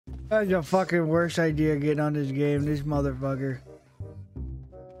That's the fucking worst idea getting on this game, this motherfucker.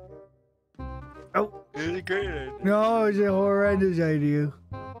 Oh. It's a great idea. No, it's a horrendous idea.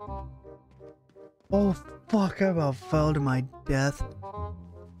 Oh fuck, I about fell to my death.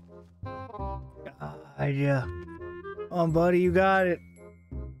 Yeah. Come on, buddy, you got it.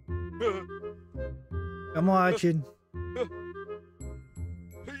 I'm watching.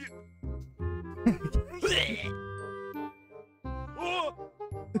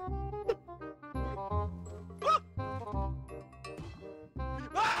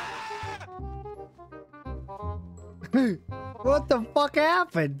 What the fuck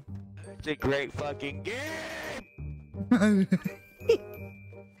happened? It's a great fucking game.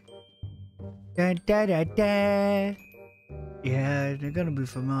 Da, da, da, da. Yeah, they're gonna be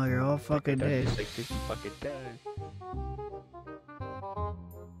familiar all fucking day. Like this fucking time.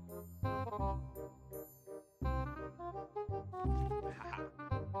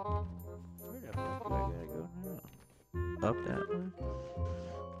 Where the fuck do I gotta go now? Up that one?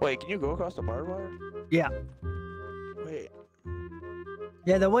 Wait, can you go across the barbed wire? Yeah. Wait.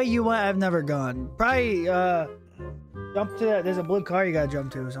 Yeah, the way you went, I've never gone. Probably, jump to that. There's a blue car you gotta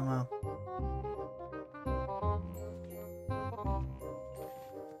jump to somehow.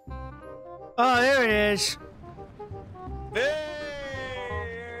 Oh, there it is.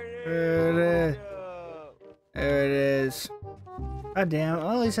 There There it is. There it is. God damn.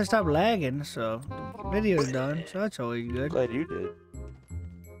 Well, at least I stopped lagging, so the video's done. So that's always good. Glad you did.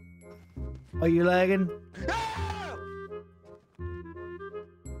 Are you lagging?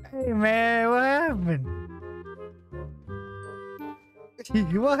 Hey, man, what happened?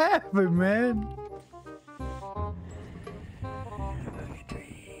 What happened, man?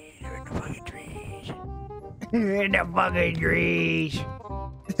 You're in the fucking trees.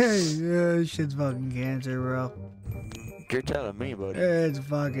 Yeah, this shit's fucking cancer, bro. You're telling me, buddy. It's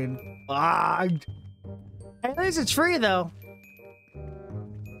fucking fucked. At least it's free, though.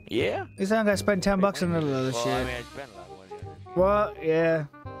 Yeah? At least I don't gotta spend 10 bucks on the other Well, shit. I mean, I spent a lot of money on this. Well, yeah.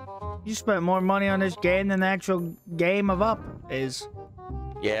 You spent more money on this game than the actual game of Up is.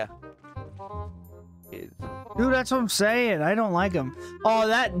 Yeah. It's... Dude, that's what I'm saying. I don't like them. Oh,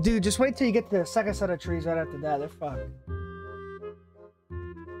 that dude. Just wait till you get to the second set of trees right after that. They're fucked.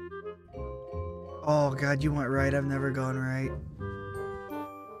 Oh god, you went right. I've never gone right.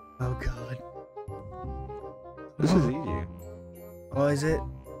 Oh god. This is easier. Oh, is it?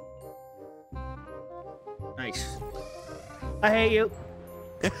 Nice. I hate you.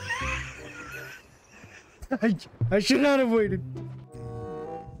 I should not have waited.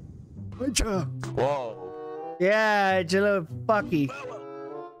 Whoa. Yeah, it's a little fucky.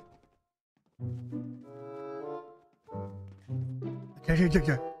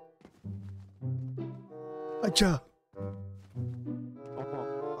 Acha.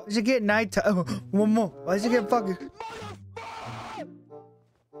 Why is it getting nighttime? One more. Why is it getting fucking?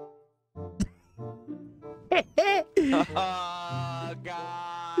 Oh, God.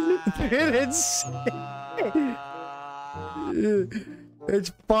 It's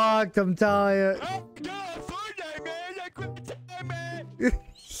it's fucked, I'm telling you. Fortnite, man. I quit time, man.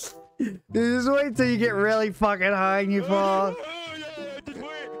 Just wait till you get really fucking high and you fall.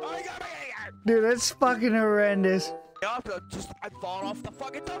 Dude, that's fucking horrendous. I've fallen off the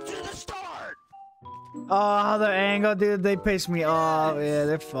fucking top to the start. Oh, how the angle, dude, they piss me off. Yeah,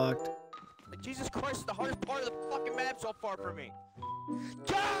 they're fucked. Jesus Christ, the hardest part of the fucking map so far for me.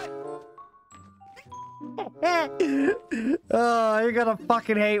 God! Oh, you're gonna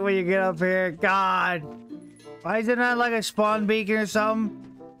fucking hate when you get up here. God. Why is it not like a spawn beacon or something?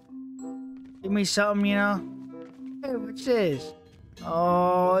 Give me something, you know? Hey, what's this?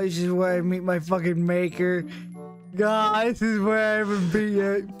 Oh, this is where I meet my fucking maker. God, this is where I haven't been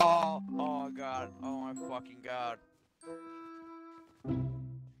yet. Oh God. Oh my fucking God.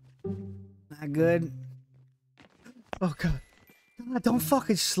 Not good. Oh god. God, don't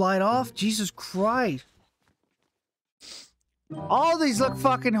fucking slide off. Jesus Christ. All these look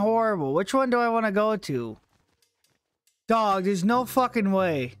fucking horrible. Which one do I want to go to? Dog, there's no fucking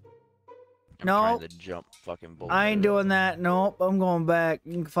way. No. The jump fucking bull. I ain't doing that. Nope. I'm going back.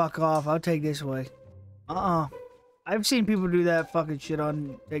 You can fuck off. I'll take this way. I've seen people do that fucking shit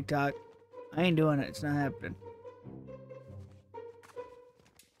on TikTok. I ain't doing it. It's not happening.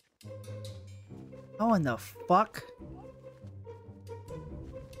 Oh, in the fuck?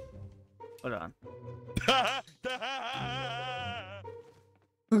 Hold on.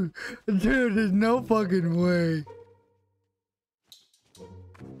 Dude, there's no fucking way.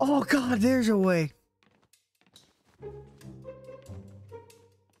 Oh god, there's a way.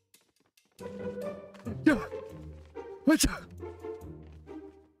 What's up?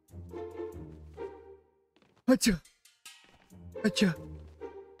 Achoo. Achoo.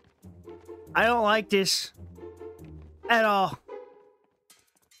 I don't like this at all.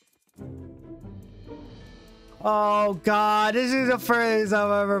 Oh god, this is the furthest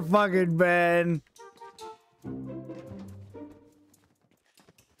I've ever fucking been.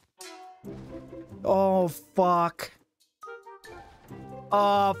 Oh fuck.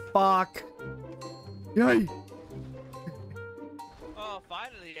 Oh fuck. Yay. Oh,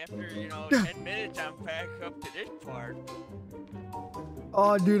 finally, after, 10 minutes, I'm back up to this part.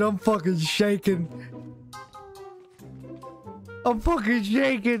 Oh dude, I'm fucking shaking. I'm fucking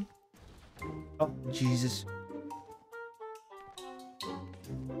shaking. Oh Jesus.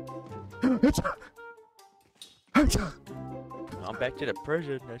 I'm back to the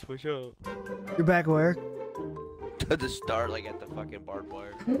prison, that's what's up. You're back where? To the start, like at the fucking barbed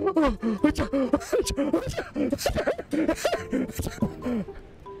wire.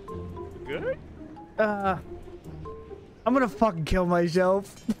 Good? I'm gonna fucking kill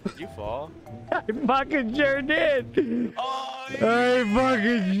myself. Did you fall? I fucking sure did. Oh, I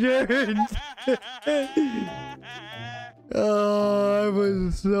fucking sure did. Oh, I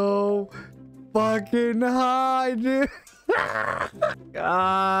was so fucking high, dude.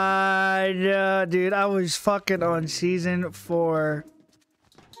 God, dude, I was fucking on season 4.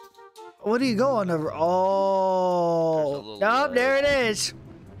 What do you go on over? Oh, nope, there it is.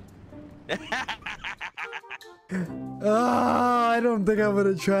 Oh, I don't think I'm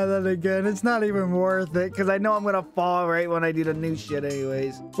gonna try that again. It's not even worth it because I know I'm gonna fall right when I do the new shit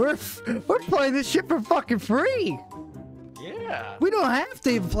anyways. We're playing this shit for fucking free. Yeah. We don't have to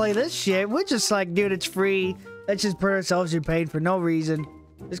even play this shit. We're just like, dude, it's free. Let's just put ourselves in pain for no reason.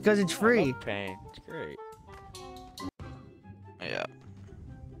 Just because it's free. I love pain. It's great. Yeah.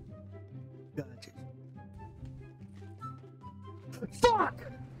 Gotcha. Fuck!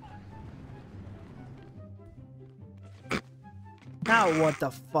 Now what the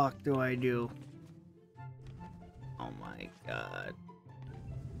fuck do I do? Oh my god.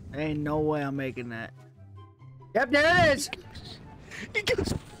 Ain't no way I'm making that. Yep, there it is! He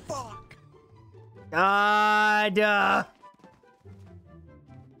goes, fuck! God, There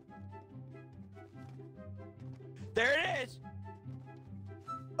it is!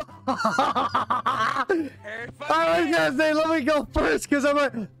 I was gonna say, let me go first, because I'm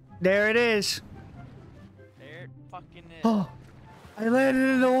like... There it is. There it fucking is. Oh, I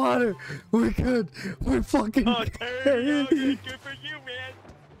landed in the water. We're good. We're fucking Oh, there you go. Good for you, man.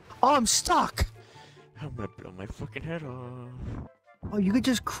 Oh, I'm stuck. I'm gonna blow my fucking head off. Oh, you could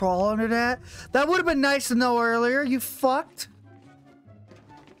just crawl under that? That would have been nice to know earlier, you fucked.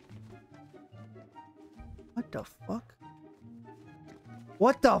 What the fuck?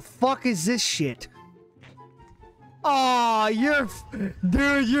 What the fuck is this shit? Oh,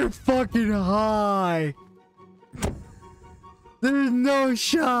 dude, you're fucking high. There's no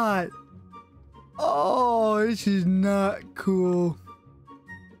shot. Oh, this is not cool.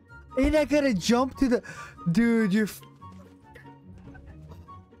 Ain't I gonna jump to the... Dude, you're...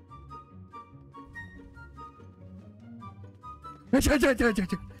 Watch out. I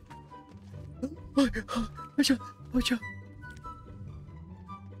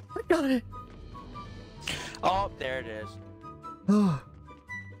got it. Oh, there it is. Oh,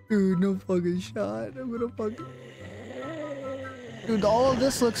 dude, no fucking shot. I'm gonna fucking... Dude, all of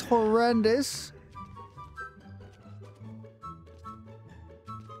this looks horrendous.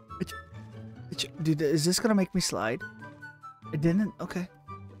 Dude, is this gonna make me slide? It didn't? Okay.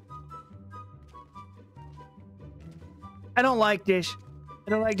 I don't like this. I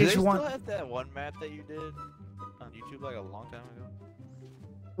don't like Do this they one. still have that one map that you did on YouTube like a long time ago?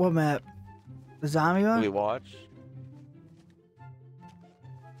 What map? The zombie one? We watched?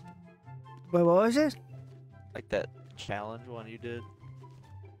 Wait, what was it? Like that challenge one you did?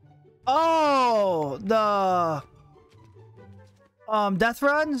 Oh, the death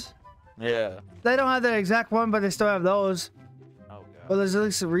runs? Yeah. They don't have that exact one, but they still have those. Oh god. But there's at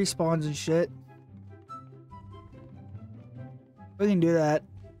least some respawns and shit. We can do that.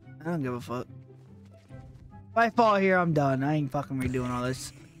 I don't give a fuck. If I fall here, I'm done. I ain't fucking redoing all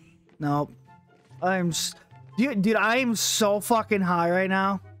this. Nope. Dude, I am so fucking high right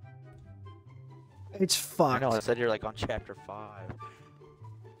now. It's fucked. I know, I said you're like on chapter 5.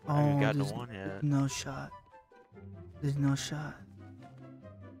 I haven't gotten to 1 yet. No shot. There's no shot.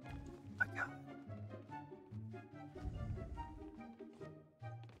 My God.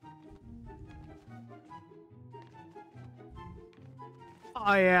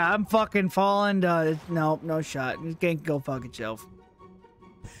 Oh yeah, I'm fucking falling. Nope, no shot. You can't go fuck yourself.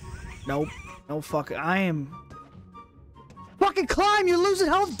 Nope. No fucking. I am. Fucking climb! You're losing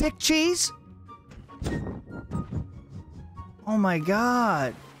health, dick cheese! Oh my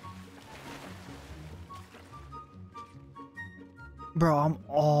god. Bro, I'm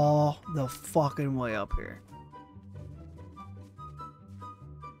all the fucking way up here.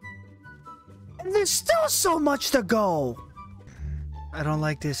 And there's still so much to go. I don't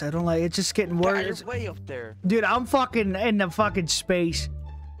like this. I don't like it's just getting God, worse. you're way up there. Dude, I'm fucking in the fucking space.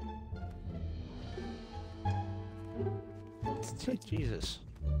 Jesus.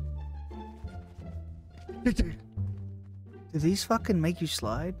 Do these fucking make you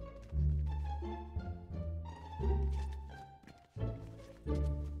slide?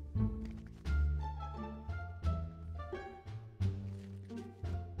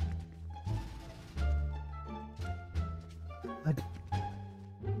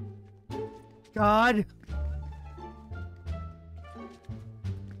 God.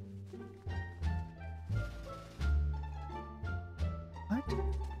 What?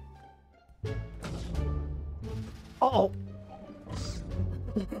 Oh.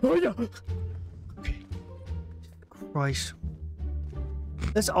 Oh no. Okay. Christ.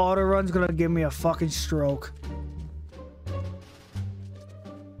 This auto run's gonna give me a fucking stroke.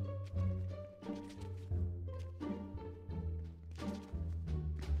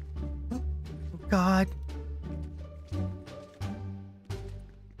 God.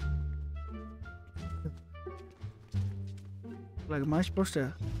 Like, am I supposed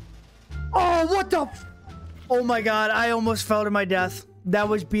to? Oh, what the? Oh my God, I almost fell to my death. That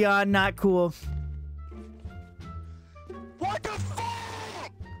was beyond not cool. What the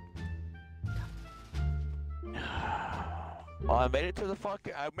fuck? Oh, I made it to the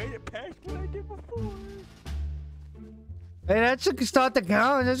fucking. I made it past what I did before. Hey, that should start the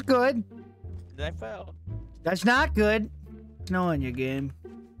count. That's good. And I fell. That's not good. No on your game.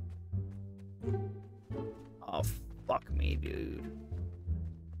 Oh, fuck me, dude.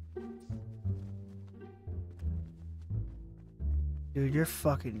 Dude, you're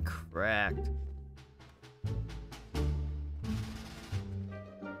fucking cracked.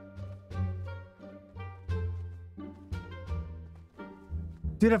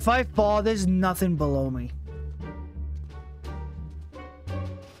 Dude, if I fall, there's nothing below me.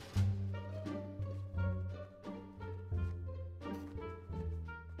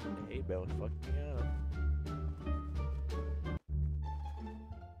 Hey, Bell, fuck me up.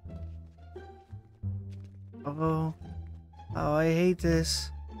 Oh. Oh, I hate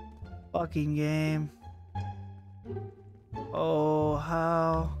this fucking game. Oh,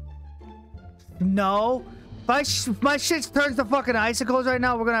 how? No. If my shit turns to fucking icicles right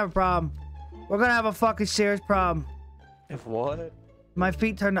now, we're gonna have a problem. We're gonna have a fucking serious problem. If what? My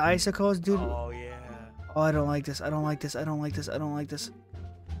feet turn to icicles, dude. Oh, yeah. Oh, I don't like this. I don't like this. I don't like this. I don't like this.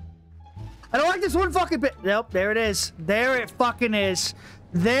 I don't like this one fucking bit. Nope, there it is. There it fucking is.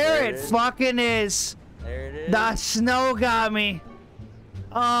 There it fucking is. There it is. The snow got me.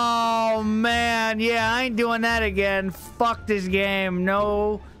 Oh, man. Yeah, I ain't doing that again. Fuck this game.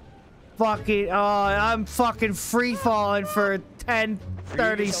 No fucking... Oh, I'm fucking free falling for 10,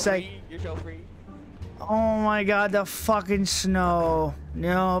 30 seconds. You're so free. Oh, my God. The fucking snow.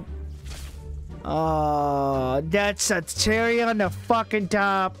 Nope. Oh, that's a cherry on the fucking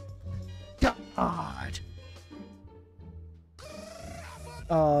top. God.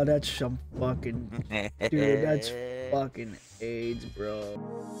 Oh, that's some fucking... Dude, that's fucking AIDS, bro.